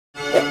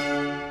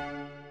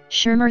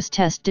Schirmer's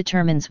test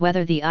determines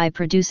whether the eye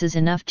produces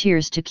enough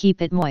tears to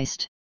keep it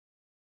moist.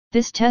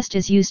 This test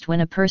is used when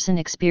a person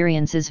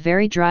experiences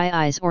very dry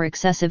eyes or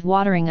excessive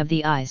watering of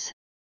the eyes.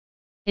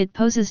 It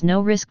poses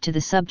no risk to the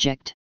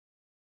subject.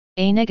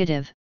 A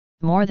negative,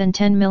 more than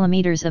 10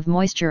 mm of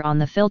moisture on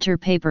the filter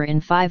paper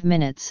in 5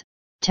 minutes,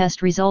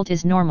 test result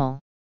is normal.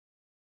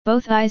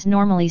 Both eyes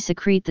normally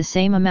secrete the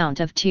same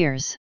amount of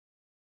tears.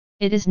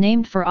 It is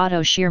named for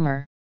Otto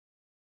Schirmer.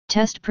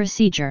 Test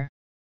procedure.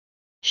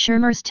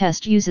 Schirmer's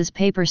test uses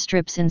paper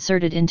strips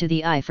inserted into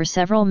the eye for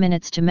several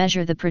minutes to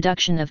measure the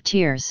production of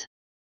tears.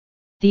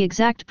 The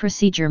exact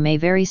procedure may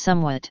vary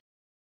somewhat.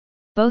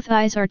 Both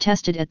eyes are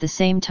tested at the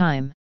same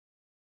time.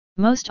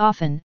 Most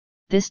often,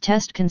 this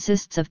test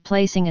consists of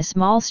placing a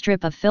small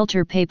strip of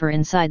filter paper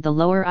inside the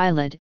lower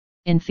eyelid,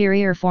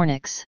 inferior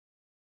fornix.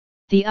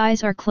 The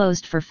eyes are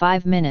closed for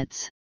 5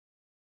 minutes.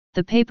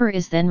 The paper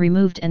is then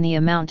removed and the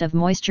amount of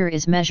moisture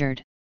is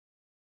measured.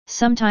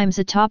 Sometimes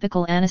a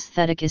topical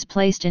anesthetic is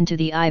placed into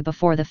the eye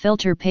before the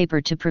filter paper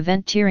to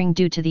prevent tearing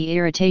due to the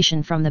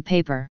irritation from the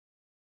paper.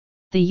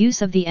 The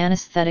use of the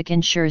anesthetic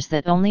ensures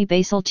that only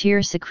basal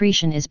tear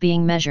secretion is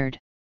being measured.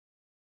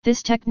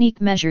 This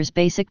technique measures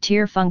basic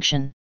tear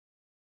function.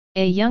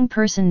 A young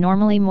person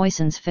normally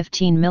moistens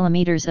 15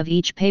 mm of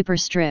each paper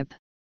strip.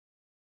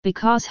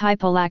 Because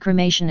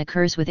hypolacrimation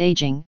occurs with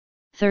aging,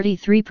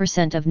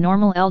 33% of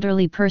normal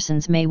elderly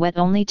persons may wet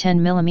only 10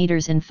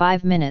 mm in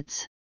 5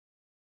 minutes.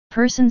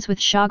 Persons with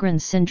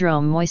Sjogren's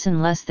syndrome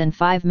moisten less than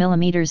 5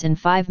 mm in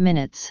 5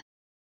 minutes.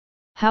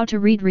 How to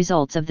read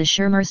results of the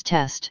Schirmer's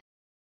test.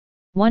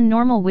 1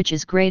 normal, which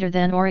is greater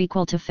than or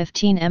equal to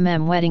 15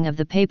 mm wetting of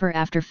the paper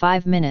after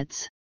 5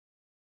 minutes.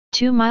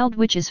 2 mild,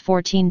 which is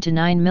 14 to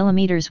 9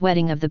 mm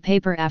wetting of the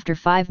paper after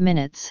 5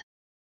 minutes.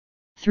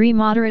 3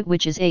 moderate,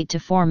 which is 8 to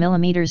 4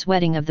 mm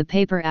wetting of the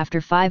paper after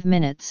 5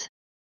 minutes.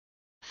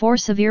 4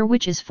 severe,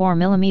 which is 4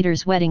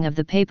 mm wetting of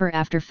the paper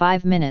after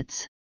 5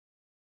 minutes.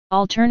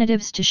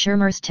 Alternatives to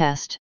Schirmer's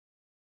test.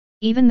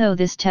 Even though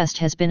this test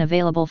has been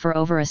available for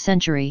over a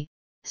century,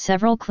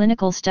 several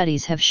clinical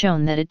studies have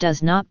shown that it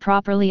does not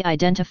properly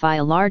identify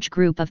a large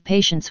group of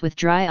patients with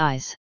dry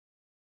eyes.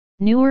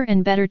 Newer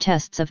and better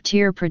tests of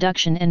tear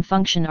production and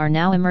function are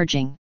now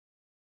emerging.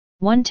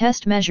 One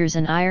test measures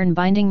an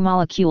iron-binding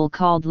molecule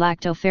called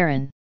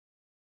lactoferrin.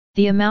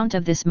 The amount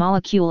of this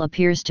molecule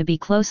appears to be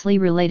closely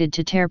related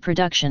to tear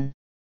production.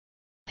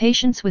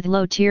 Patients with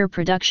low tear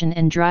production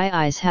and dry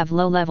eyes have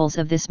low levels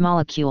of this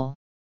molecule.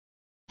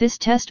 This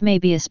test may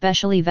be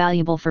especially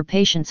valuable for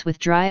patients with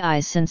dry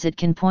eyes since it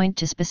can point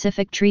to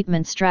specific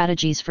treatment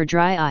strategies for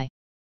dry eye.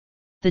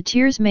 The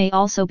tears may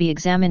also be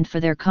examined for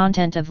their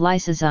content of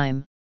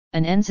lysozyme,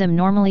 an enzyme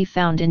normally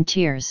found in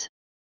tears.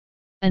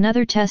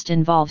 Another test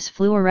involves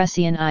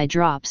fluorescein eye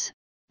drops,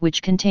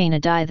 which contain a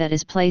dye that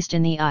is placed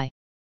in the eye.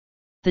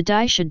 The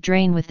dye should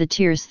drain with the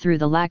tears through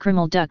the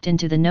lacrimal duct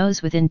into the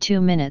nose within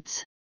 2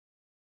 minutes.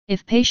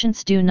 If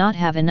patients do not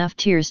have enough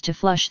tears to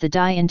flush the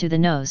dye into the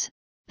nose,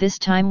 this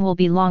time will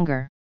be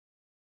longer.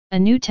 A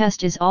new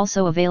test is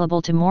also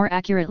available to more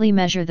accurately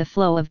measure the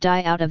flow of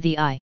dye out of the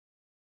eye.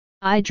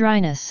 Eye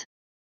dryness.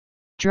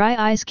 Dry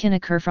eyes can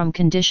occur from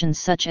conditions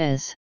such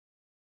as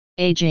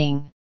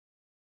aging,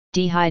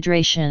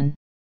 dehydration,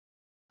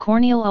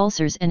 corneal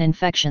ulcers and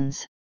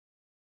infections.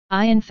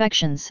 Eye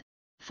infections,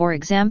 for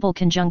example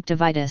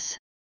conjunctivitis,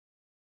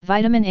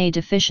 vitamin A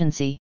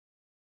deficiency,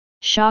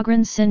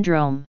 Sjogren's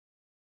syndrome.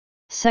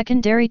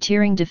 Secondary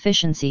tearing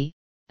deficiency,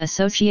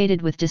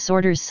 associated with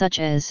disorders such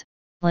as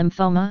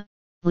lymphoma,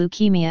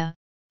 leukemia,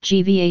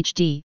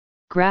 GVHD,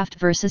 graft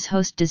versus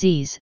host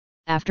disease,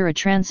 after a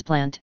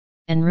transplant,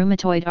 and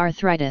rheumatoid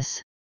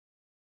arthritis.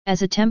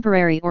 As a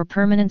temporary or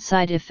permanent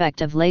side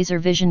effect of laser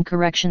vision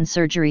correction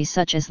surgery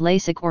such as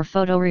LASIK or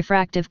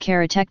photorefractive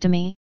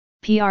keratectomy,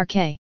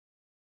 PRK.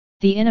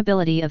 The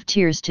inability of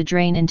tears to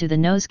drain into the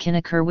nose can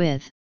occur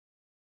with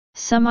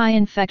some eye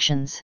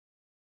infections.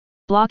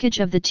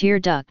 Blockage of the tear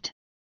duct.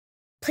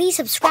 Please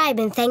subscribe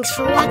and thanks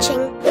for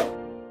watching.